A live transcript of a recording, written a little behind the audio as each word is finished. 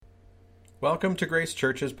Welcome to Grace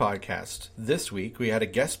Church's podcast. This week we had a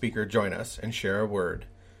guest speaker join us and share a word.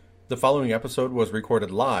 The following episode was recorded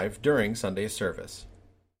live during Sunday's service.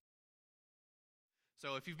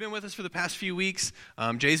 So if you've been with us for the past few weeks,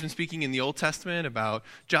 Jay's been speaking in the Old Testament about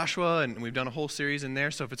Joshua, and we've done a whole series in there.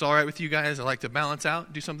 So if it's all right with you guys, I'd like to balance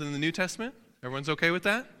out, do something in the New Testament. Everyone's okay with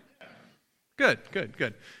that? Good.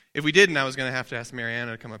 If we didn't, I was going to have to ask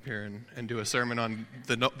Mariana to come up here and do a sermon on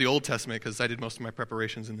the Old Testament, because I did most of my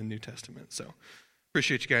preparations in the New Testament. So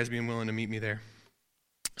appreciate you guys being willing to meet me there.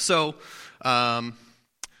 So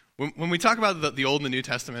when we talk about the Old and the New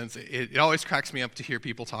Testaments, it always cracks me up to hear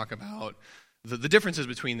people talk about the differences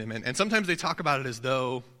between them. And sometimes they talk about it as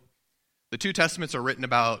though the two testaments are written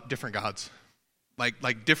about different gods.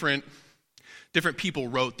 Like different people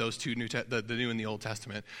wrote those two the New and the Old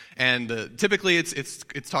Testament. And typically it's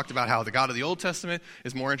talked about how the God of the Old Testament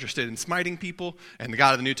is more interested in smiting people, and the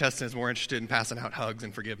God of the New Testament is more interested in passing out hugs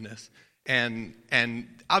and forgiveness. And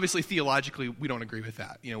obviously theologically we don't agree with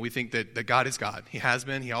that. You know, we think that God is God. He has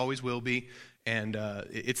been, he always will be, and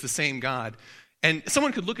it's the same God. And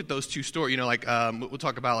someone could look at those two stories, we'll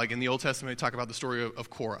talk about, like in the Old Testament, we talk about the story of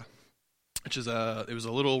Korah, which is it was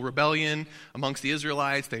a little rebellion amongst the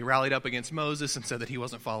Israelites. They rallied up against Moses and said that he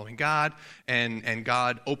wasn't following God, and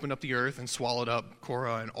God opened up the earth and swallowed up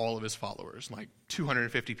Korah and all of his followers, like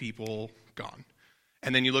 250 people gone.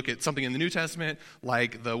 And then you look at something in the New Testament,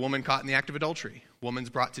 like the woman caught in the act of adultery. Woman's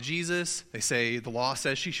brought to Jesus. They say the law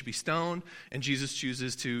says she should be stoned, and Jesus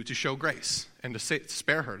chooses to show grace and to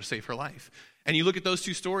spare her, to save her life. And you look at those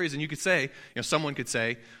two stories and you could say, someone could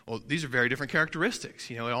say, well, these are very different characteristics.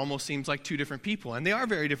 It almost seems like two different people. And they are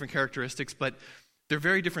very different characteristics, but they're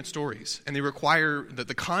very different stories. And they require, that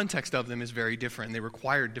the context of them is very different. And they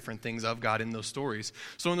require different things of God in those stories.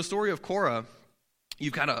 So in the story of Korah,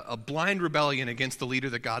 you've got a blind rebellion against the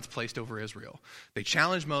leader that God's placed over Israel. They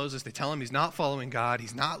challenge Moses. They tell him he's not following God.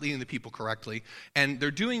 He's not leading the people correctly. And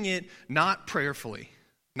they're doing it not prayerfully,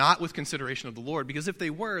 not with consideration of the Lord, because if they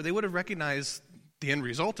were, they would have recognized the end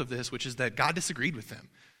result of this, which is that God disagreed with them,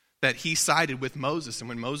 that he sided with Moses, and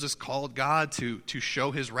when Moses called God to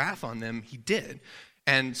show his wrath on them, he did.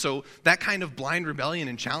 And so that kind of blind rebellion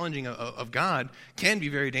and challenging of God can be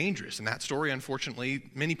very dangerous. In that story, unfortunately,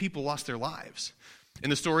 many people lost their lives. In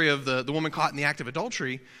the story of the woman caught in the act of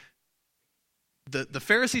adultery, the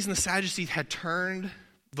Pharisees and the Sadducees had turned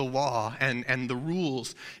the law and the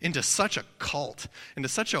rules into such a cult, into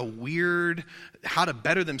such a weird how to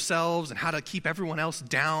better themselves and how to keep everyone else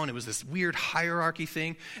down. It was this weird hierarchy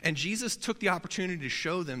thing. And Jesus took the opportunity to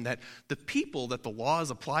show them that the people that the law is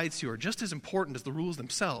applied to are just as important as the rules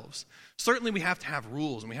themselves. Certainly we have to have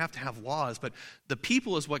rules and we have to have laws, but the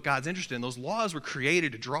people is what God's interested in. Those laws were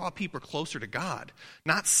created to draw people closer to God,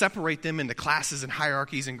 not separate them into classes and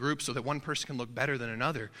hierarchies and groups so that one person can look better than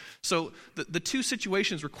another. So the two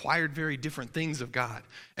situations required very different things of God.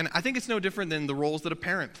 And I think it's no different than the roles that a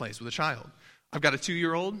parent plays with a child. I've got a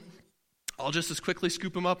 2-year-old. I'll just as quickly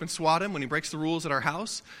scoop him up and swat him when he breaks the rules at our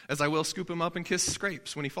house as I will scoop him up and kiss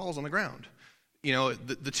scrapes when he falls on the ground.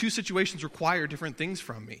 The two situations require different things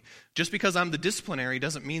from me. Just because I'm the disciplinary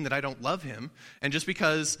doesn't mean that I don't love him. And just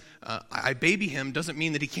because I baby him doesn't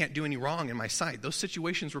mean that he can't do any wrong in my sight. Those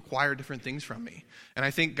situations require different things from me. And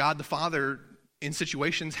I think God the Father in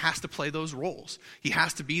situations has to play those roles. He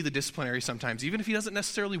has to be the disciplinary sometimes, even if he doesn't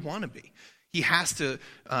necessarily want to be. He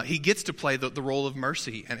gets to play the role of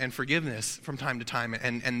mercy and forgiveness from time to time.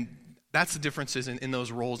 And that's the differences in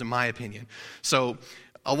those roles, in my opinion. So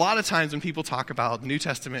a lot of times when people talk about the New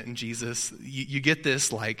Testament and Jesus, you get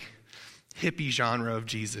this like hippie genre of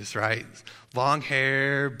Jesus, right? Long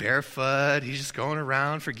hair, barefoot, he's just going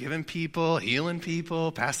around forgiving people, healing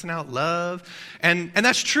people, passing out love. And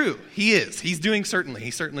that's true. He is. He's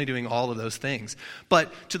certainly doing all of those things.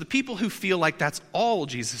 But to the people who feel like that's all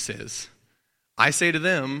Jesus is, I say to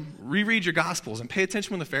them, reread your Gospels and pay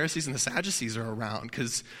attention when the Pharisees and the Sadducees are around,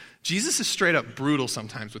 because Jesus is straight up brutal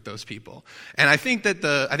sometimes with those people. And I think that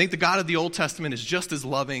the God of the Old Testament is just as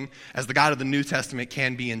loving as the God of the New Testament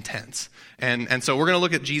can be intense. And so we're going to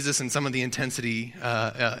look at Jesus and some of the intensity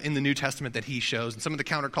in the New Testament that he shows, and some of the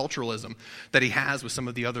counterculturalism that he has with some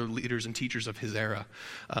of the other leaders and teachers of his era.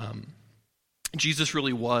 Jesus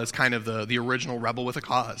really was kind of the original rebel with a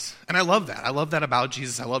cause. And I love that. I love that about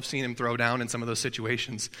Jesus. I love seeing him throw down in some of those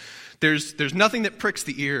situations. There's nothing that pricks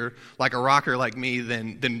the ear like a rocker like me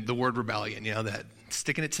than the word rebellion, that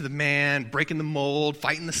sticking it to the man, breaking the mold,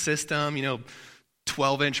 fighting the system,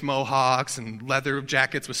 12-inch mohawks and leather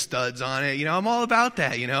jackets with studs on it. I'm all about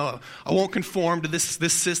that. I won't conform to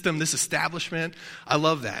this system, this establishment. I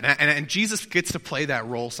love that. And Jesus gets to play that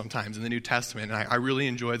role sometimes in the New Testament, and I really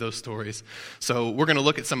enjoy those stories. So we're going to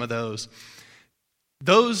look at some of those.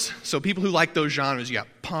 So people who like those genres, you got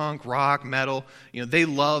punk, rock, metal, they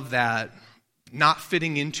love that not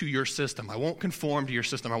fitting into your system. I won't conform to your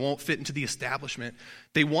system. I won't fit into the establishment.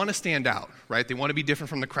 They want to stand out, right? They want to be different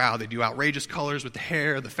from the crowd. They do outrageous colors with the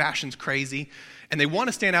hair. The fashion's crazy. And they want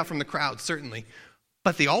to stand out from the crowd, certainly.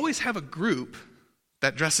 But they always have a group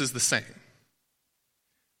that dresses the same,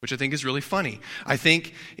 which I think is really funny. I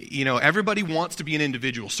think, everybody wants to be an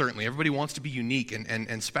individual, certainly. Everybody wants to be unique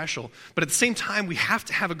and special. But at the same time, we have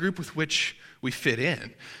to have a group with which we fit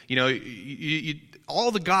in.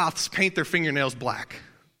 All the goths paint their fingernails black.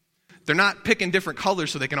 They're not picking different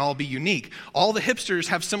colors so they can all be unique. All the hipsters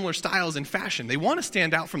have similar styles in fashion. They want to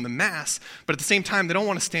stand out from the mass, but at the same time, they don't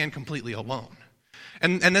want to stand completely alone.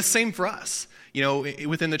 And that's the same for us.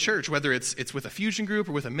 Within the church, whether it's with a fusion group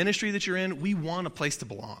or with a ministry that you're in, we want a place to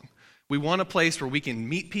belong. We want a place where we can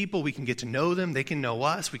meet people, we can get to know them, they can know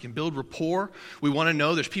us, we can build rapport. We want to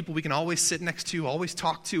know there's people we can always sit next to, always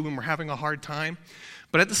talk to when we're having a hard time.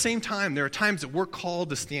 But at the same time, there are times that we're called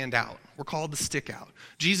to stand out. We're called to stick out.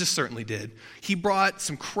 Jesus certainly did. He brought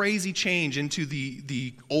some crazy change into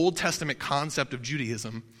the Old Testament concept of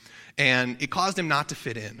Judaism, and it caused him not to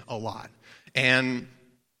fit in a lot. And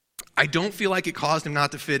I don't feel like it caused him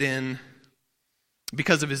not to fit in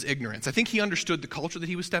because of his ignorance. I think he understood the culture that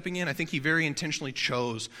he was stepping in. I think he very intentionally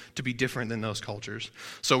chose to be different than those cultures.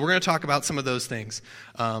 So we're going to talk about some of those things.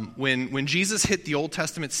 When Jesus hit the Old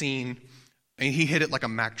Testament scene, and he hit it like a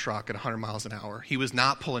Mack truck at 100 miles an hour. He was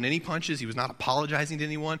not pulling any punches. He was not apologizing to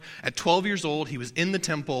anyone. At 12 years old, he was in the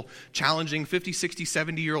temple challenging 50, 60,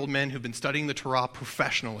 70-year-old men who've been studying the Torah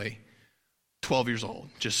professionally. 12 years old,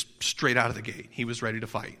 just straight out of the gate. He was ready to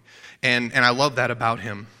fight. And I love that about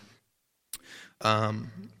him.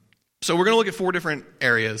 So we're going to look at 4 different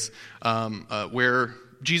areas where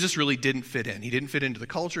Jesus really didn't fit in. He didn't fit into the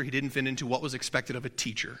culture. He didn't fit into what was expected of a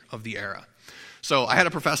teacher of the era. So I had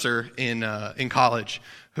a professor in college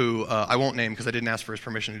who I won't name because I didn't ask for his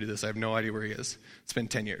permission to do this. I have no idea where he is. It's been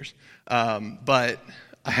 10 years. But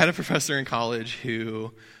I had a professor in college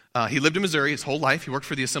who he lived in Missouri his whole life. He worked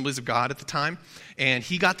for the Assemblies of God at the time. And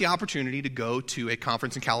he got the opportunity to go to a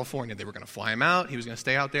conference in California. They were going to fly him out. He was going to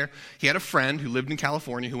stay out there. He had a friend who lived in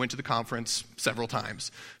California who went to the conference several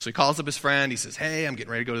times. So he calls up his friend. He says, hey, I'm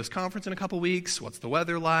getting ready to go to this conference in a couple weeks. What's the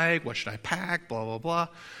weather like? What should I pack? Blah, blah, blah.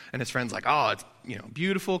 And his friend's like, oh, it's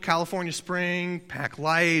beautiful California spring. Pack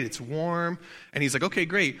light. It's warm. And he's like, okay,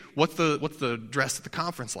 great. What's the dress at the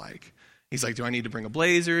conference like? He's like, do I need to bring a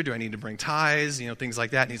blazer? Do I need to bring ties? Things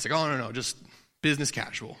like that. And he's like, oh, no, just business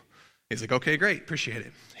casual. He's like, okay, great, appreciate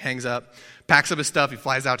it. Hangs up, packs up his stuff, he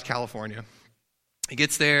flies out to California. He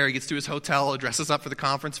gets there, he gets to his hotel, dresses up for the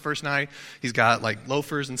conference first night. He's got like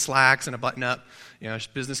loafers and slacks and a button-up,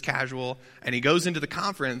 just business casual. And he goes into the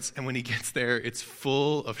conference, and when he gets there, it's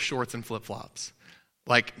full of shorts and flip-flops.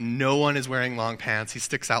 Like, no one is wearing long pants. He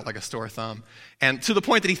sticks out like a sore thumb. And to the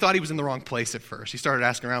point that he thought he was in the wrong place at first. He started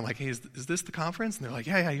asking around, like, hey, is this the conference? And they're like,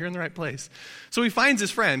 yeah, you're in the right place. So he finds his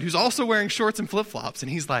friend who's also wearing shorts and flip-flops.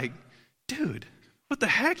 And he's like, dude, what the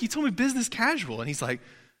heck? You told me business casual. And he's like,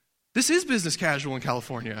 this is business casual in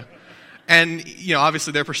California. And,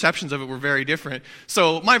 obviously their perceptions of it were very different.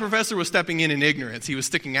 So my professor was stepping in ignorance. He was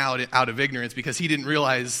sticking out of ignorance because he didn't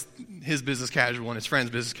realize his business casual and his friend's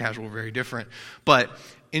business casual were very different. But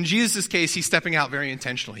in Jesus' case, he's stepping out very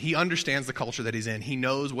intentionally. He understands the culture that he's in. He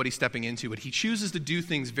knows what he's stepping into, but he chooses to do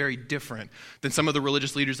things very different than some of the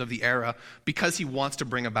religious leaders of the era because he wants to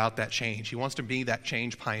bring about that change. He wants to be that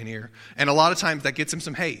change pioneer. And a lot of times that gets him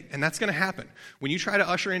some hate, and that's going to happen. When you try to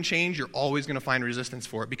usher in change, you're always going to find resistance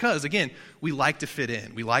for it because, again, we like to fit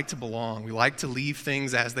in. We like to belong. We like to leave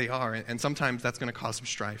things as they are, and sometimes that's going to cause some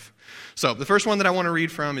strife. So the first one that I want to read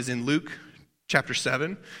from is in Luke chapter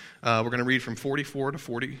 7. We're going to read from 44 to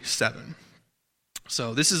 47.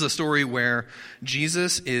 So this is a story where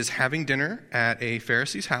Jesus is having dinner at a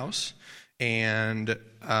Pharisee's house, and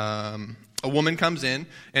a woman comes in,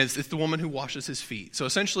 and it's the woman who washes his feet. So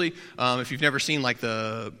essentially, if you've never seen like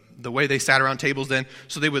the way they sat around tables then,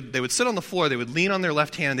 so they would sit on the floor, they would lean on their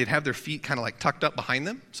left hand, and they'd have their feet kind of like tucked up behind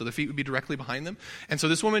them, so their feet would be directly behind them. And so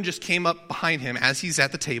this woman just came up behind him as he's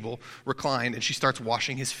at the table, reclined, and she starts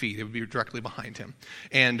washing his feet. It would be directly behind him.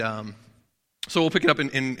 And so we'll pick it up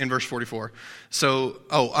in verse 44. So,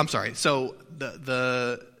 I'm sorry. So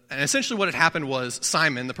And essentially what had happened was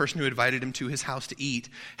Simon, the person who invited him to his house to eat,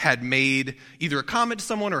 had made either a comment to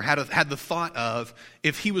someone or had the thought of,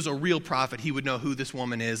 if he was a real prophet, he would know who this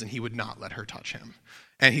woman is and he would not let her touch him.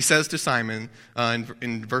 And he says to Simon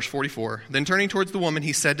in verse 44, then turning towards the woman,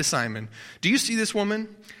 he said to Simon, do you see this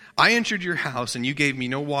woman? I entered your house and you gave me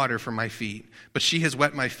no water for my feet, but she has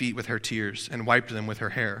wet my feet with her tears and wiped them with her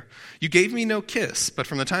hair. You gave me no kiss, but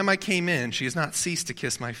from the time I came in, she has not ceased to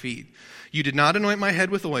kiss my feet. You did not anoint my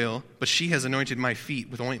head with oil, but she has anointed my feet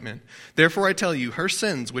with ointment. Therefore I tell you, her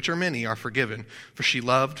sins, which are many, are forgiven, for she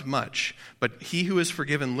loved much. But he who is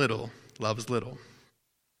forgiven little loves little.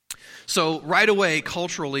 So right away,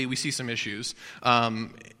 culturally, we see some issues.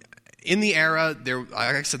 In the era, like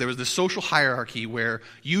I said, there was this social hierarchy where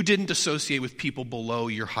you didn't associate with people below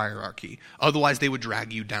your hierarchy. Otherwise, they would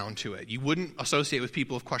drag you down to it. You wouldn't associate with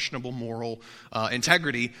people of questionable moral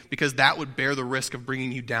integrity because that would bear the risk of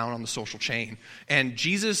bringing you down on the social chain. And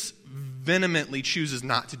Jesus vehemently chooses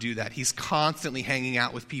not to do that. He's constantly hanging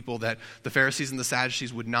out with people that the Pharisees and the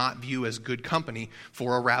Sadducees would not view as good company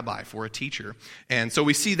for a rabbi, for a teacher. And so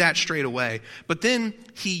we see that straight away. But then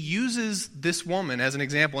he uses this woman as an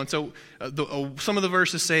example. And so some of the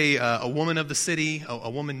verses say a woman of the city, a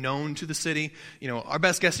woman known to the city. You know, our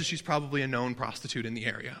best guess is she's probably a known prostitute in the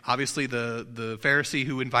area. Obviously, the Pharisee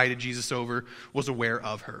who invited Jesus over was aware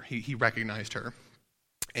of her. He recognized her.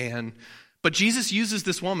 But Jesus uses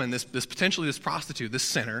this woman, this potentially this prostitute, this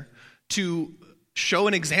sinner, to show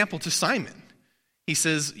an example to Simon. He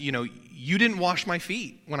says, you know, you didn't wash my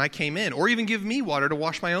feet when I came in, or even give me water to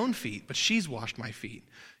wash my own feet, but she's washed my feet.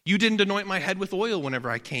 You didn't anoint my head with oil whenever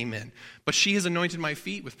I came in, but she has anointed my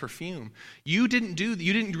feet with perfume. You didn't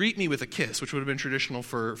greet me with a kiss, which would have been traditional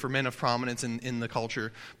for men of prominence in the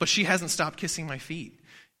culture, but she hasn't stopped kissing my feet.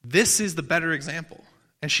 This is the better example.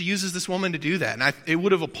 And she uses this woman to do that. And it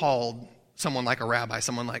would have appalled someone like a rabbi,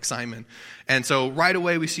 someone like Simon. And so right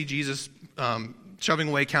away we see Jesus shoving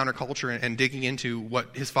away counterculture and digging into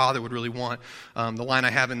what his Father would really want. The line I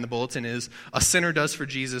have in the bulletin is, a sinner does for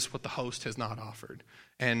Jesus what the host has not offered.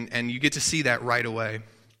 And you get to see that right away.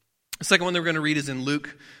 The second one that we're going to read is in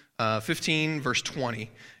Luke 15, verse 20.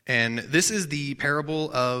 And this is the parable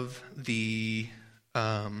of the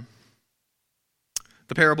son,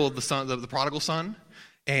 the prodigal son.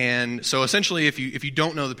 And so essentially, if you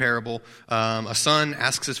don't know the parable, a son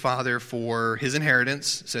asks his father for his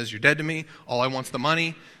inheritance, says, you're dead to me, all I want's the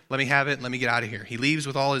money, let me have it, let me get out of here. He leaves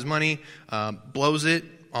with all his money, blows it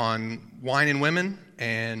on wine and women,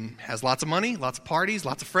 and has lots of money, lots of parties,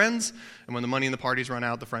 lots of friends, and when the money and the parties run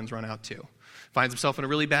out, the friends run out too. Finds himself in a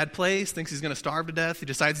really bad place, thinks he's going to starve to death, he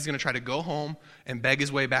decides he's going to try to go home and beg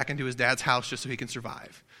his way back into his dad's house just so he can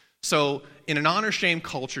survive. So in an honor-shame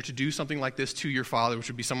culture, to do something like this to your father, which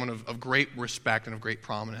would be someone of great respect and of great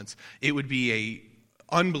prominence, it would be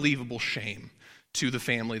a unbelievable shame to the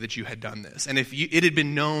family that you had done this. And if it had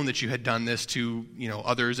been known that you had done this to, you know,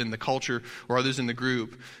 others in the culture or others in the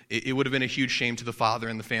group, it would have been a huge shame to the father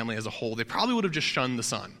and the family as a whole. They probably would have just shunned the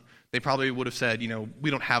son. They probably would have said, you know,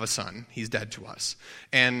 we don't have a son. He's dead to us.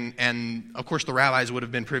 And of course, the rabbis would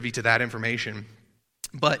have been privy to that information.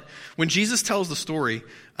 But when Jesus tells the story,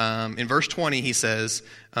 in verse 20, he says,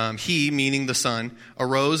 he, meaning the son,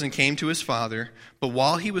 arose and came to his father, but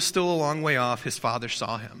while he was still a long way off, his father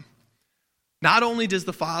saw him. Not only does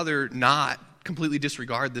the father not completely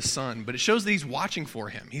disregard this son, but it shows that he's watching for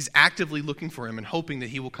him. He's actively looking for him and hoping that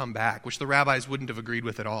he will come back, which the rabbis wouldn't have agreed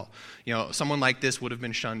with at all. You know, someone like this would have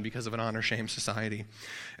been shunned because of an honor-shame society.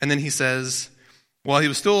 And then he says, while he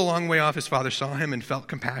was still a long way off, his father saw him and felt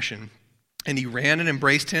compassion. And he ran and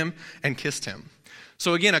embraced him and kissed him.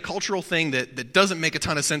 So again, a cultural thing that doesn't make a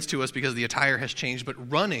ton of sense to us because the attire has changed,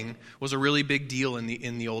 but running was a really big deal in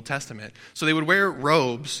the Old Testament. So they would wear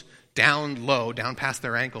robes down low, down past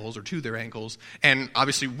their ankles or to their ankles, and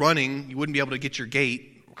obviously running, you wouldn't be able to get your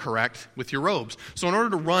gait correct with your robes. So in order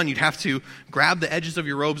to run, you'd have to grab the edges of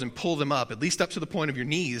your robes and pull them up, at least up to the point of your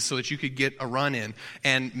knees, so that you could get a run in.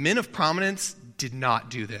 And men of prominence did not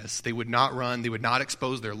do this. They would not run. They would not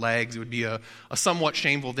expose their legs. It would be a somewhat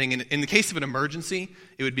shameful thing. In the case of an emergency,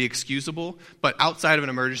 it would be excusable. But outside of an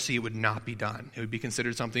emergency, it would not be done. It would be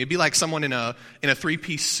considered something. It'd be like someone in a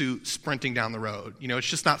three-piece suit sprinting down the road. You know, it's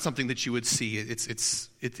just not something that you would see.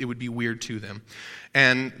 It would be weird to them.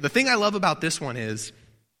 And the thing I love about this one is,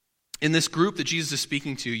 in this group that Jesus is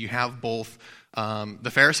speaking to, you have both the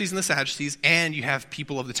Pharisees and the Sadducees, and you have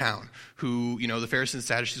people of the town who, you know, the Pharisees and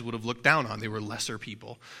Sadducees would have looked down on. They were lesser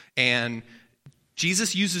people. And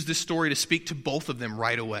Jesus uses this story to speak to both of them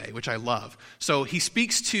right away, which I love. So he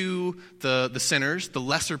speaks to the sinners, the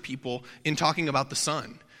lesser people, in talking about the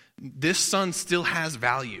son. this son still has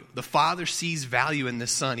value. The father sees value in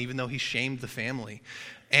this son, even though he shamed the family.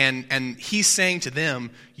 And he's saying to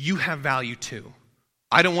them, you have value too.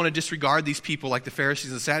 I don't want to disregard these people like the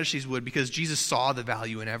Pharisees and the Sadducees would, because Jesus saw the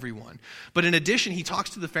value in everyone. But in addition, he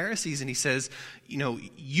talks to the Pharisees and he says,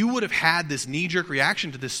 you would have had this knee-jerk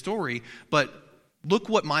reaction to this story, but look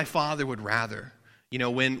what my father would rather.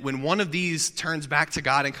 When one of these turns back to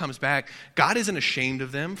God and comes back, God isn't ashamed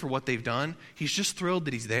of them for what they've done. He's just thrilled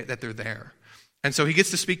that they're there. And so he gets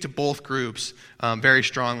to speak to both groups very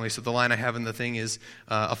strongly. So the line I have in the thing is,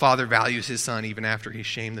 a father values his son even after he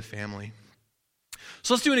shamed the family.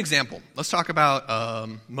 So let's do an example. Let's talk about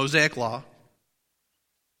Mosaic law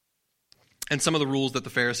and some of the rules that the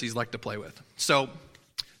Pharisees like to play with. So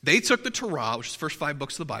they took the Torah, which is the first 5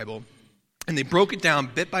 books of the Bible, and they broke it down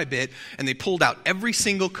bit by bit, and they pulled out every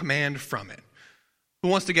single command from it. Who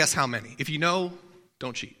wants to guess how many? If you know,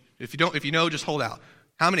 don't cheat. If you know, just hold out.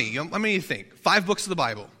 How many? How many do you think? 5 books of the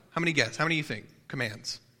Bible. How many guess? How many do you think?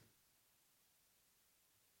 Commands.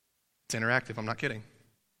 It's interactive, I'm not kidding.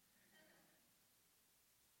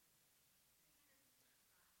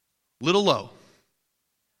 Little low.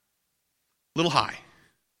 Little high.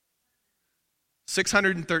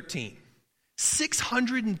 613.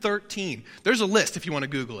 613. There's a list if you want to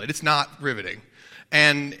Google it. It's not riveting.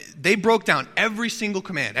 And they broke down every single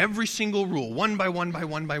command, every single rule, one by one by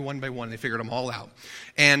one by one by one. They figured them all out.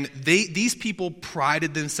 And these people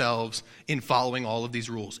prided themselves in following all of these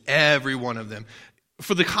rules, every one of them.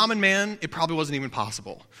 For the common man, it probably wasn't even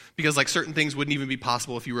possible, because certain things wouldn't even be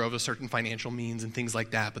possible if you were of a certain financial means and things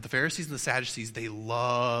like that. But the Pharisees and the Sadducees, they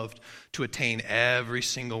loved to attain every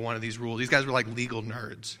single one of these rules. These guys were like legal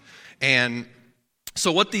nerds. And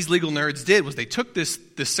so what these legal nerds did was they took this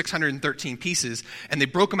 613 pieces and they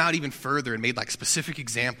broke them out even further and made specific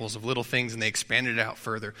examples of little things, and they expanded it out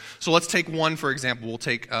further. So let's take one, for example. We'll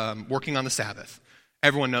take working on the Sabbath.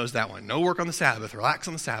 Everyone knows that one. No work on the Sabbath. Relax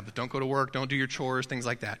on the Sabbath. Don't go to work. Don't do your chores, things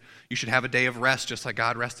like that. You should have a day of rest, just like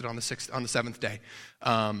God rested on the 7th day.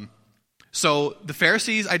 So the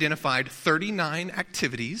Pharisees identified 39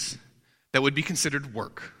 activities that would be considered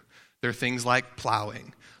work. There are things like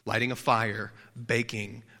plowing, lighting a fire,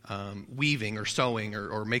 baking, weaving or sewing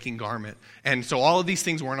or making garment. And so all of these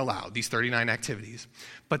things weren't allowed, these 39 activities.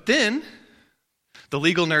 But then the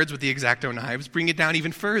legal nerds with the X-Acto knives bring it down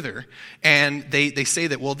even further. And they say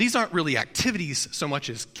that, well, these aren't really activities so much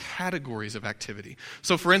as categories of activity.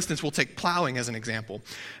 So for instance, we'll take plowing as an example.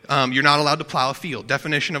 You're not allowed to plow a field.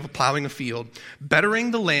 Definition of plowing a field: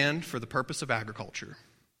 bettering the land for the purpose of agriculture.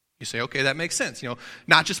 You say, okay, that makes sense.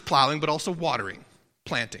 Not just plowing, but also watering,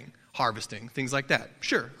 planting, harvesting, things like that.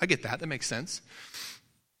 Sure, I get that. That makes sense.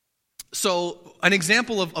 So an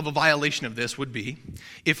example of a violation of this would be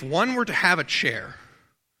if one were to have a chair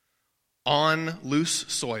on loose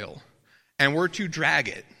soil and were to drag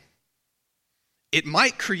it, it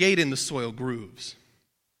might create in the soil grooves.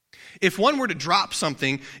 If one were to drop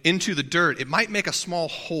something into the dirt, it might make a small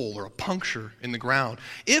hole or a puncture in the ground.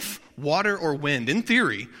 If water or wind, in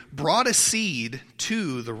theory, brought a seed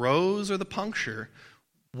to the rose or the puncture,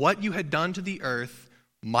 what you had done to the earth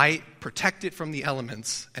might protect it from the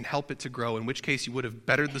elements and help it to grow, in which case you would have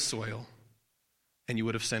bettered the soil and you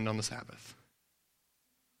would have sinned on the Sabbath.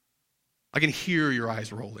 I can hear your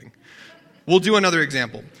eyes rolling. We'll do another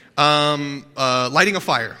example. Lighting a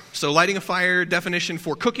fire. So lighting a fire, definition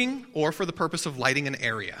for cooking or for the purpose of lighting an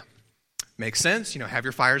area. Makes sense. Have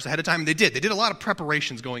your fires ahead of time. They did a lot of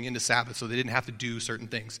preparations going into Sabbath, so they didn't have to do certain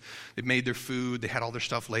things. They made their food. They had all their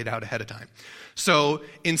stuff laid out ahead of time. So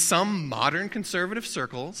in some modern conservative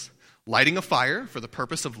circles, lighting a fire for the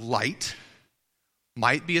purpose of light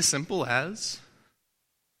might be as simple as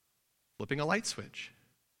flipping a light switch.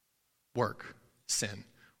 Work, sin.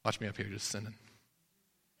 Watch me up here just sinning.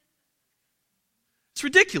 It's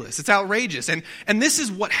ridiculous. It's outrageous. And this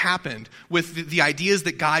is what happened with the ideas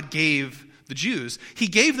that God gave the Jews. He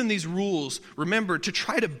gave them these rules, remember, to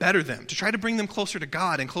try to better them, to try to bring them closer to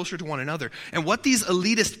God and closer to one another. And what these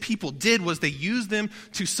elitist people did was they used them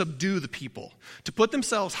to subdue the people, to put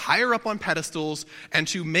themselves higher up on pedestals and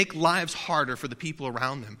to make lives harder for the people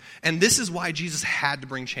around them. And this is why Jesus had to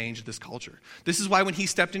bring change to this culture. This is why when he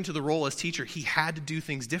stepped into the role as teacher, he had to do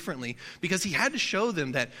things differently, because he had to show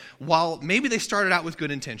them that while maybe they started out with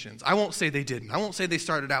good intentions, I won't say they didn't. I won't say they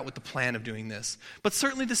started out with the plan of doing this, but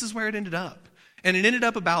certainly this is where it ended up. And it ended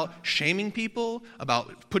up about shaming people,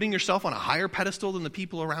 about putting yourself on a higher pedestal than the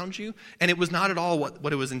people around you, and it was not at all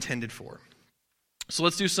what it was intended for. So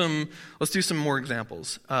let's do some more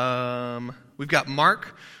examples. We've got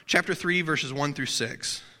Mark chapter 3, verses 1 through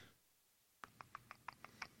 6.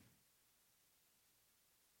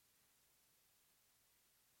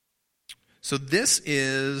 So this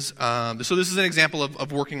is an example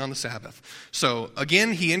of working on the Sabbath. So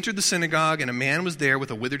again, he entered the synagogue, and a man was there with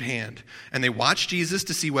a withered hand. And they watched Jesus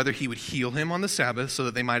to see whether he would heal him on the Sabbath so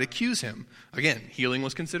that they might accuse him. Again, healing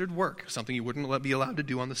was considered work, something you wouldn't be allowed to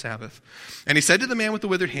do on the Sabbath. And he said to the man with the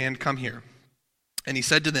withered hand, "Come here." And he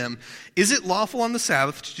said to them, "Is it lawful on the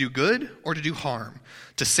Sabbath to do good or to do harm,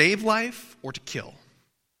 to save life or to kill?"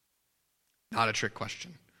 Not a trick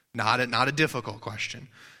question. Not a difficult question.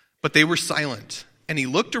 But they were silent, and he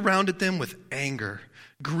looked around at them with anger,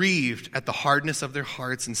 grieved at the hardness of their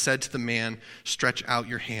hearts, and said to the man, "Stretch out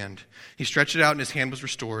your hand." He stretched it out, and his hand was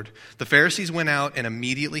restored. The Pharisees went out and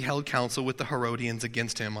immediately held counsel with the Herodians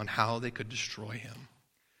against him on how they could destroy him.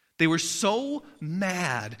 They were so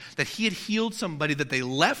mad that he had healed somebody that they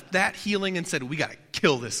left that healing and said, "We got to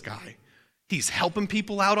kill this guy. He's helping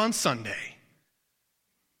people out on Sunday."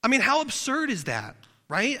 I mean, how absurd is that?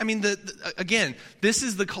 Right? I mean, again, this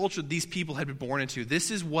is the culture these people had been born into.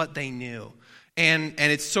 This is what they knew. And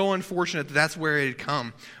it's so unfortunate that that's where it had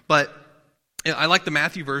come. But I like the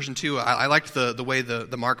Matthew version too. I liked the way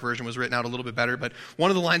the Mark version was written out a little bit better. But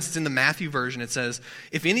one of the lines that's in the Matthew version, it says,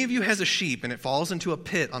 "If any of you has a sheep and it falls into a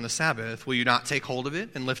pit on the Sabbath, will you not take hold of it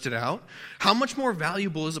and lift it out? How much more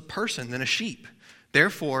valuable is a person than a sheep?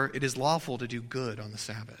 Therefore, it is lawful to do good on the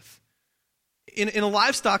Sabbath." In a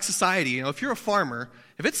livestock society, if you're a farmer,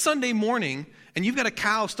 if it's Sunday morning and you've got a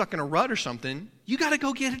cow stuck in a rut or something, you got to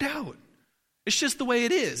go get it out. It's just the way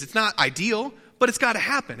it is. It's not ideal, but it's got to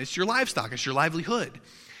happen. It's your livestock. It's your livelihood.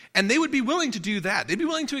 And they would be willing to do that. They'd be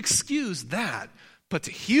willing to excuse that. But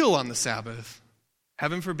to heal on the Sabbath,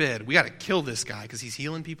 heaven forbid, we got to kill this guy because he's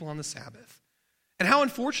healing people on the Sabbath. And how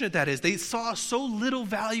unfortunate that is. They saw so little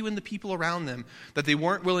value in the people around them that they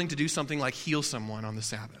weren't willing to do something like heal someone on the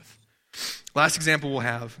Sabbath. Last example we'll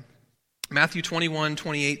have, Matthew 21,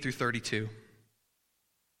 28 through 32.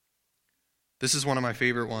 This is one of my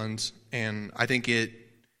favorite ones, and I think it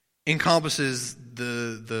encompasses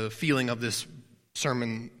the feeling of this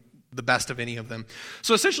sermon the best of any of them.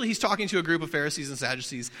 So essentially he's talking to a group of Pharisees and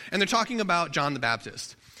Sadducees, and they're talking about John the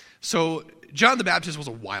Baptist. So John the Baptist was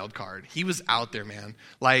a wild card. He was out there, man.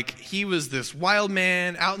 Like, he was this wild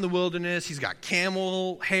man out in the wilderness. He's got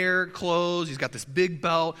camel hair clothes. He's got this big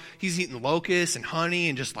belt. He's eating locusts and honey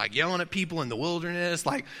and just like yelling at people in the wilderness.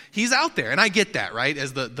 Like, he's out there. And I get that, right?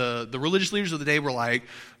 As the religious leaders of the day were like,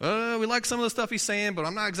 we like some of the stuff he's saying, but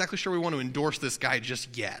I'm not exactly sure we want to endorse this guy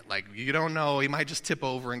just yet. Like, you don't know. He might just tip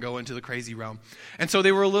over and go into the crazy realm. And so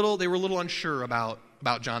they were a little unsure about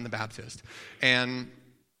John the Baptist. And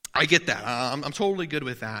I get that. I'm totally good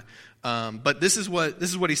with that. But this is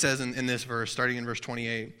what he says in this verse, starting in verse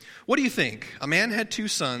 28. "What do you think? A man had 2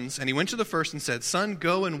 sons, and he went to the first and said, 'Son,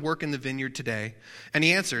 go and work in the vineyard today.' And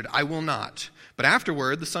he answered, 'I will not.' But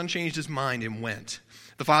afterward, the son changed his mind and went.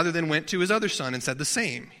 The father then went to his other son and said the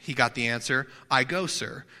same. He got the answer, 'I go,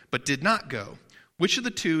 sir,' but did not go. Which of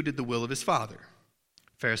the 2 did the will of his father?"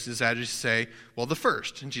 Pharisees and Sadducees say, "Well, the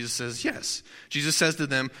first." And Jesus says, "Yes." Jesus says to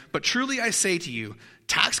them, "But truly I say to you,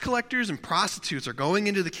 tax collectors and prostitutes are going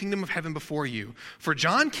into the kingdom of heaven before you. For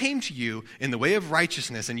John came to you in the way of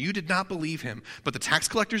righteousness, and you did not believe him. But the tax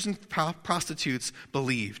collectors and prostitutes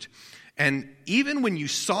believed. And even when you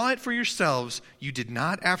saw it for yourselves, you did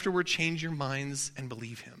not afterward change your minds and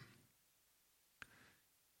believe him."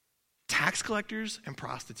 Tax collectors and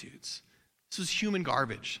prostitutes. This was human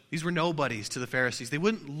garbage. These were nobodies to the Pharisees. They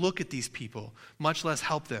wouldn't look at these people, much less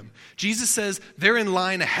help them. Jesus says they're in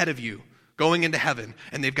line ahead of you, going into heaven,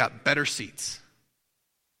 and they've got better seats.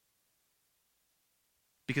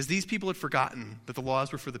 Because these people had forgotten that the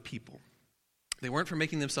laws were for the people. They weren't for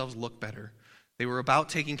making themselves look better. They were about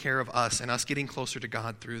taking care of us and us getting closer to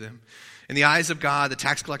God through them. In the eyes of God, the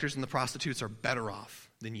tax collectors and the prostitutes are better off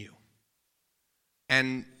than you.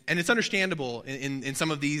 And it's understandable in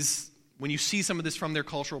some of these, when you see some of this from their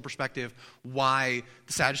cultural perspective, why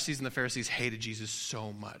the Sadducees and the Pharisees hated Jesus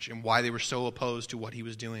so much and why they were so opposed to what he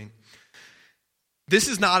was doing. This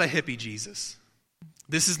is not a hippie Jesus.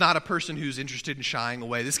 This is not a person who's interested in shying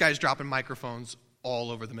away. This guy's dropping microphones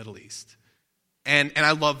all over the Middle East. And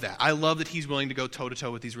I love that. I love that he's willing to go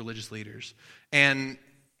toe-to-toe with these religious leaders. And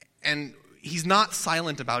he's not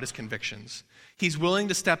silent about his convictions. He's willing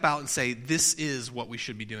to step out and say, this is what we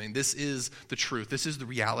should be doing. This is the truth. This is the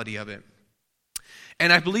reality of it.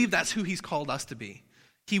 And I believe that's who he's called us to be.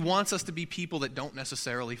 He wants us to be people that don't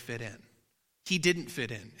necessarily fit in. He didn't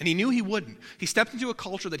fit in, and he knew he wouldn't. He stepped into a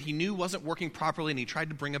culture that he knew wasn't working properly, and he tried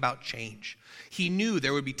to bring about change. He knew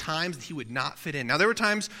there would be times that he would not fit in. Now, there were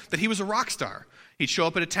times that he was a rock star. He'd show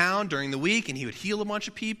up at a town during the week, and he would heal a bunch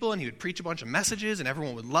of people, and he would preach a bunch of messages, and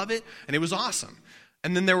everyone would love it, and it was awesome.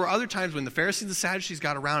 And then there were other times when the Pharisees and the Sadducees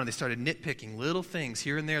got around and they started nitpicking little things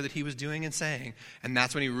here and there that he was doing and saying. And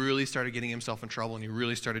that's when he really started getting himself in trouble and he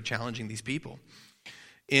really started challenging these people.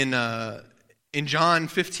 In John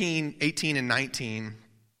 15, 18, and 19,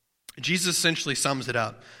 Jesus essentially sums it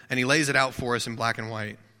up and he lays it out for us in black and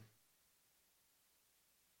white.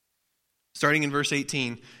 Starting in verse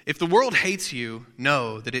 18, if the world hates you,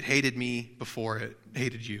 know that it hated me before it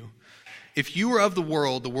hated you. If you were of the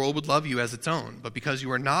world would love you as its own. But because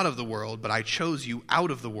you are not of the world, but I chose you out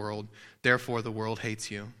of the world, therefore the world hates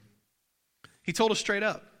you. He told us straight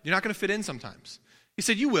up, you're not going to fit in sometimes. He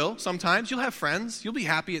said, you will sometimes. You'll have friends. You'll be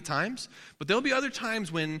happy at times. But there'll be other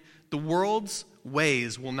times when the world's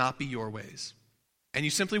ways will not be your ways. And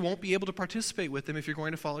you simply won't be able to participate with them if you're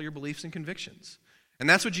going to follow your beliefs and convictions. And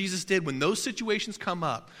that's what Jesus did when those situations come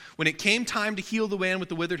up. When it came time to heal the man with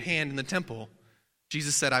the withered hand in the temple,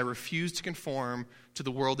 Jesus said, I refuse to conform to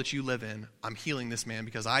the world that you live in. I'm healing this man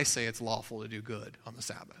because I say it's lawful to do good on the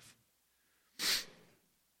Sabbath.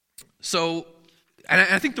 So, and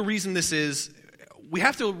I think the reason this is, we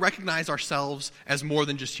have to recognize ourselves as more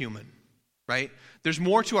than just human, right? There's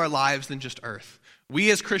more to our lives than just earth.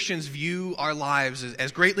 We as Christians view our lives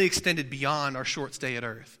as greatly extended beyond our short stay at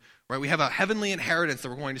earth, right? We have a heavenly inheritance that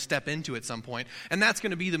we're going to step into at some point, and that's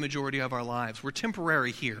going to be the majority of our lives. We're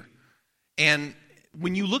temporary here. And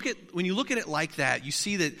when you look at it like that, you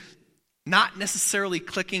see that not necessarily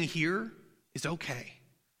clicking here is okay.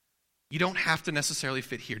 You don't have to necessarily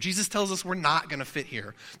fit here. Jesus tells us we're not going to fit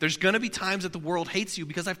here. There's going to be times that the world hates you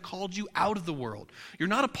because I've called you out of the world. You're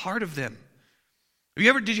not a part of them.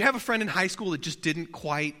 Did you have a friend in high school that just didn't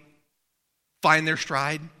quite find their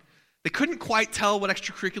stride? They couldn't quite tell what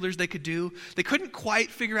extracurriculars they could do. They couldn't quite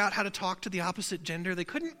figure out how to talk to the opposite gender. They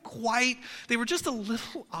were just a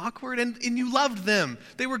little awkward, and you loved them.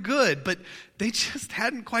 They were good, but they just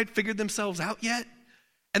hadn't quite figured themselves out yet.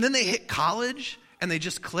 And then they hit college, and they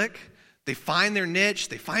just click. They find their niche,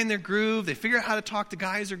 they find their groove, they figure out how to talk to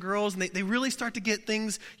guys or girls, and they really start to get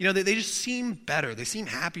things, they just seem better. They seem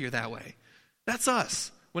happier that way. That's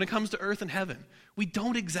us when it comes to earth and heaven. We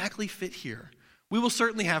don't exactly fit here. We will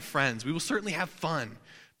certainly have friends. We will certainly have fun.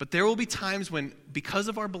 But there will be times when, because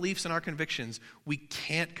of our beliefs and our convictions, we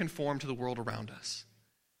can't conform to the world around us.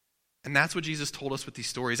 And that's what Jesus told us with these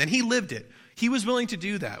stories. And he lived it. He was willing to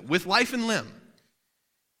do that with life and limb.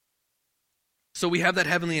 So we have that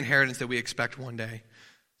heavenly inheritance that we expect one day.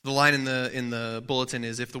 The line in the bulletin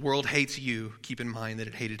is, if the world hates you, keep in mind that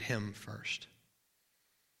it hated him first.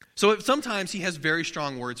 So sometimes he has very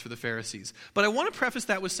strong words for the Pharisees. But I want to preface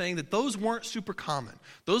that with saying that those weren't super common.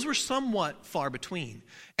 Those were somewhat far between.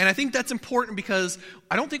 And I think that's important because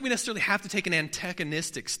I don't think we necessarily have to take an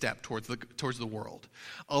antagonistic step towards the world.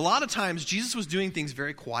 A lot of times Jesus was doing things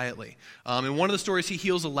very quietly. In one of the stories, he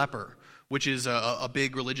heals a leper, which is a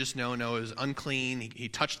big religious no-no, is unclean. He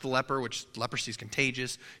touched the leper, which leprosy is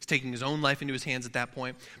contagious. He's taking his own life into his hands at that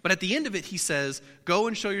point. But at the end of it, he says, go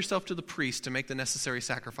and show yourself to the priest to make the necessary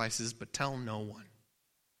sacrifices, but tell no one.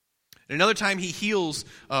 And another time he heals,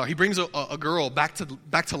 he brings a girl back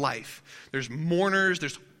to life. There's mourners,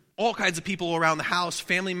 there's all kinds of people around the house,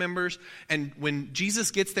 family members. And when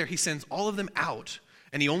Jesus gets there, he sends all of them out.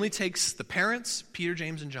 And he only takes the parents, Peter,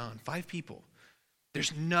 James, and John, 5 people.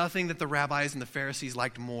 There's nothing that the rabbis and the Pharisees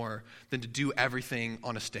liked more than to do everything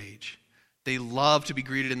on a stage. They loved to be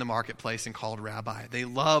greeted in the marketplace and called rabbi. They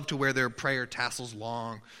loved to wear their prayer tassels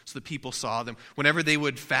long so that people saw them. Whenever they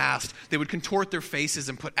would fast, they would contort their faces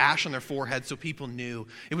and put ash on their forehead so people knew.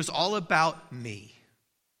 It was all about me.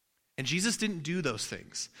 And Jesus didn't do those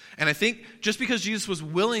things. And I think just because Jesus was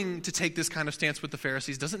willing to take this kind of stance with the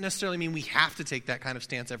Pharisees doesn't necessarily mean we have to take that kind of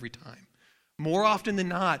stance every time. More often than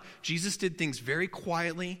not, Jesus did things very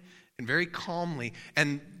quietly and very calmly,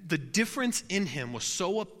 and the difference in him was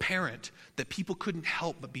so apparent that people couldn't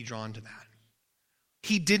help but be drawn to that.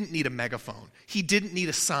 He didn't need a megaphone. He didn't need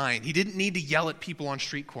a sign. He didn't need to yell at people on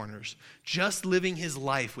street corners. Just living his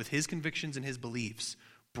life with his convictions and his beliefs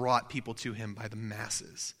brought people to him by the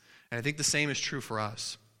masses. And I think the same is true for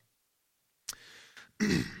us.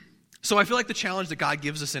 So I feel like the challenge that God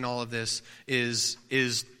gives us in all of this is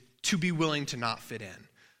to be willing to not fit in.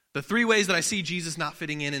 The 3 ways that I see Jesus not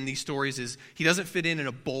fitting in these stories is he doesn't fit in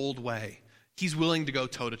a bold way. He's willing to go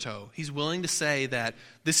toe-to-toe. He's willing to say that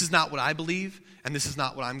this is not what I believe and this is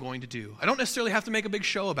not what I'm going to do. I don't necessarily have to make a big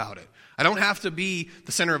show about it. I don't have to be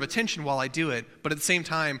the center of attention while I do it, but at the same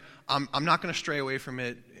time, I'm not going to stray away from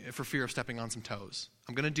it for fear of stepping on some toes.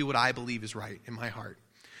 I'm going to do what I believe is right in my heart.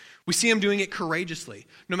 We see him doing it courageously.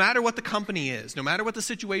 No matter what the company is, no matter what the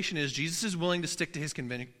situation is, Jesus is willing to stick to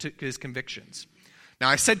his convictions. Now,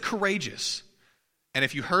 I said courageous, and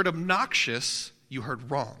if you heard obnoxious, you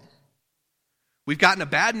heard wrong. We've gotten a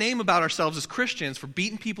bad name about ourselves as Christians for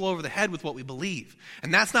beating people over the head with what we believe.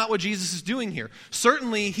 And that's not what Jesus is doing here.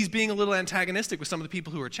 Certainly, he's being a little antagonistic with some of the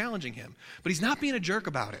people who are challenging him, but he's not being a jerk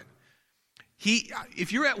about it.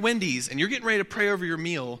 If you're at Wendy's and you're getting ready to pray over your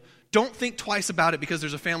meal, don't think twice about it because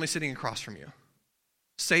there's a family sitting across from you.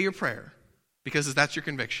 Say your prayer because that's your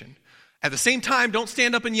conviction. At the same time, don't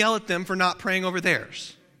stand up and yell at them for not praying over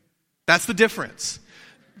theirs. That's the difference.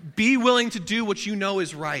 Be willing to do what you know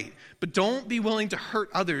is right, but don't be willing to hurt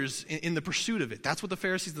others in the pursuit of it. That's what the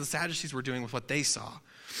Pharisees and the Sadducees were doing with what they saw.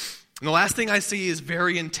 And the last thing I see is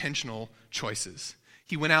very intentional choices.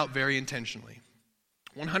 He went out very intentionally.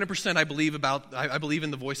 100% I believe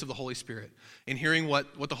in the voice of the Holy Spirit, in hearing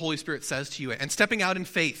what the Holy Spirit says to you, and stepping out in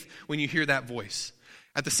faith when you hear that voice.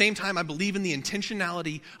 At the same time, I believe in the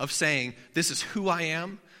intentionality of saying, this is who I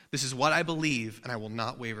am, this is what I believe, and I will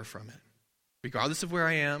not waver from it. Regardless of where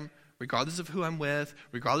I am, regardless of who I'm with,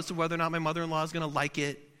 regardless of whether or not my mother-in-law is going to like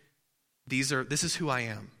it, this is who I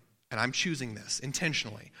am, and I'm choosing this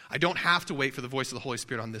intentionally. I don't have to wait for the voice of the Holy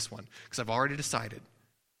Spirit on this one, because I've already decided.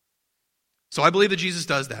 So I believe that Jesus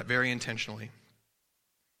does that very intentionally.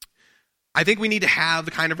 I think we need to have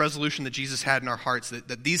the kind of resolution that Jesus had in our hearts,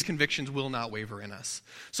 that these convictions will not waver in us.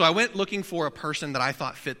 So I went looking for a person that I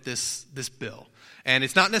thought fit this bill. And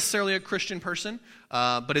it's not necessarily a Christian person,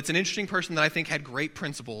 but it's an interesting person that I think had great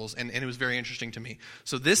principles, and it was very interesting to me.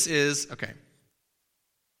 So this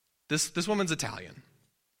woman's Italian.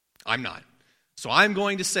 I'm not. So I'm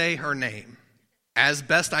going to say her name as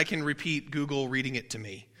best I can repeat Google reading it to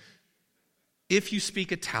me. If you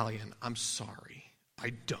speak Italian, I'm sorry.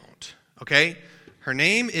 I don't. Okay? Her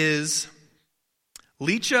name is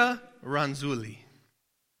Licia Ronzulli.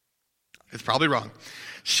 It's probably wrong.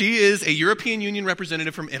 She is a European Union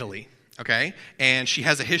representative from Italy, okay? And she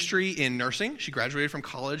has a history in nursing. She graduated from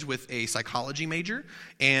college with a psychology major.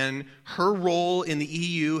 And her role in the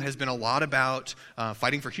EU has been a lot about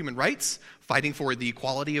fighting for human rights, fighting for the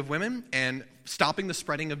equality of women, and stopping the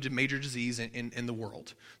spreading of major disease in the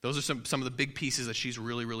world. Those are some of the big pieces that she's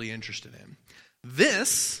really, really interested in.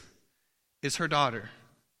 This is her daughter,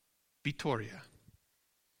 Vittoria.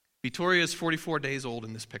 Vittoria is 44 days old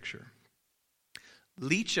in this picture.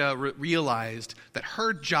 Licia realized that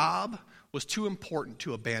her job was too important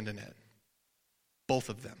to abandon it. Both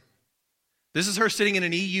of them. This is her sitting in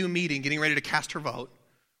an EU meeting getting ready to cast her vote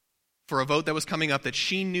for a vote that was coming up that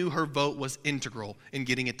she knew her vote was integral in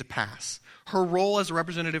getting it to pass. Her role as a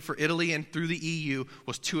representative for Italy and through the EU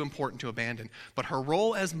was too important to abandon. But her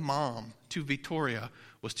role as mom to Vittoria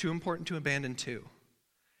was too important to abandon too.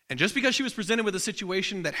 And just because she was presented with a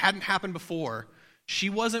situation that hadn't happened before, she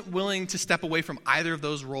wasn't willing to step away from either of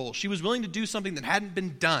those roles. She was willing to do something that hadn't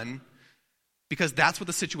been done because that's what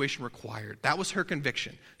the situation required. That was her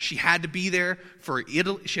conviction. She had to be there for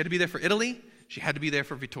Italy. She had to be there for Italy. She had to be there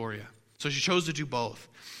for Vittoria. So she chose to do both.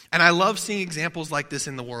 And I love seeing examples like this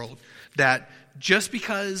in the world, that just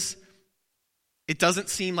because it doesn't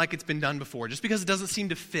seem like it's been done before, just because it doesn't seem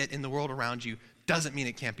to fit in the world around you, doesn't mean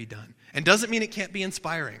it can't be done. And doesn't mean it can't be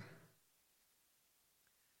inspiring.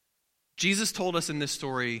 Jesus told us in this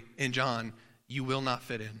story in John, you will not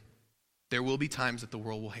fit in. There will be times that the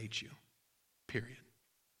world will hate you, period.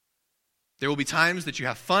 There will be times that you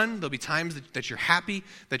have fun. There'll be times that you're happy,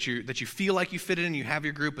 that you feel like you fit in and you have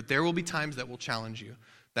your group, but there will be times that will challenge you,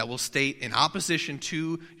 that will state in opposition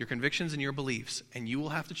to your convictions and your beliefs, and you will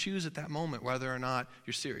have to choose at that moment whether or not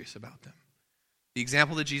you're serious about them. The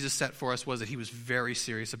example that Jesus set for us was that he was very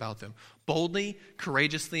serious about them. Boldly,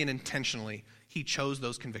 courageously, and intentionally, he chose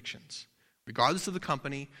those convictions. Regardless of the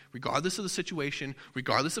company, regardless of the situation,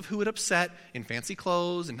 regardless of who it upset in fancy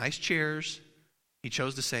clothes and nice chairs, he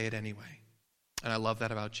chose to say it anyway. And I love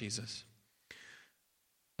that about Jesus.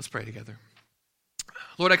 Let's pray together.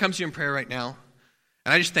 Lord, I come to you in prayer right now.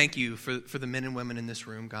 And I just thank you for the men and women in this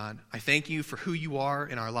room, God. I thank you for who you are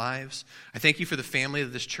in our lives. I thank you for the family that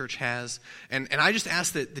this church has. And I just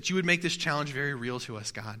ask that you would make this challenge very real to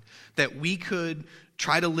us, God. That we could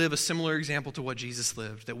try to live a similar example to what Jesus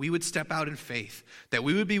lived. That we would step out in faith. That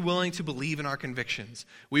we would be willing to believe in our convictions.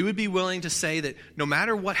 We would be willing to say that no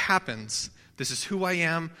matter what happens, this is who I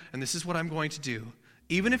am and this is what I'm going to do.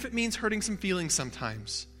 Even if it means hurting some feelings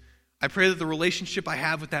sometimes. I pray that the relationship I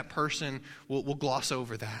have with that person will gloss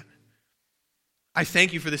over that. I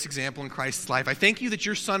thank you for this example in Christ's life. I thank you that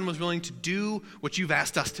your son was willing to do what you've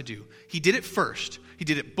asked us to do. He did it first. He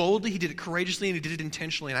did it boldly, he did it courageously, and he did it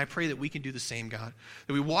intentionally. And I pray that we can do the same, God.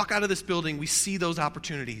 That we walk out of this building, we see those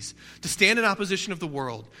opportunities to stand in opposition of the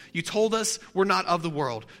world. You told us we're not of the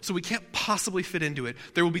world, so we can't possibly fit into it.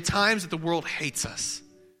 There will be times that the world hates us.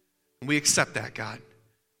 And we accept that, God.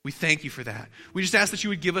 We thank you for that. We just ask that you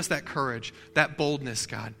would give us that courage, that boldness,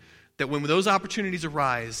 God, that when those opportunities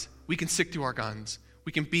arise, we can stick to our guns.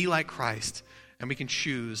 We can be like Christ, and we can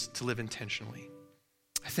choose to live intentionally.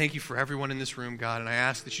 I thank you for everyone in this room, God, and I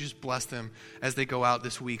ask that you just bless them as they go out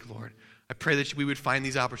this week, Lord. I pray that we would find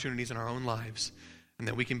these opportunities in our own lives and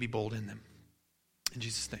that we can be bold in them. In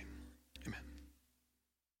Jesus' name, amen.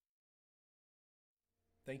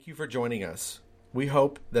 Thank you for joining us. We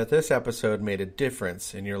hope that this episode made a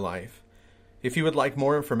difference in your life. If you would like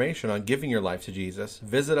more information on giving your life to Jesus,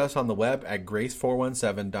 visit us on the web at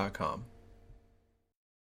grace417.com.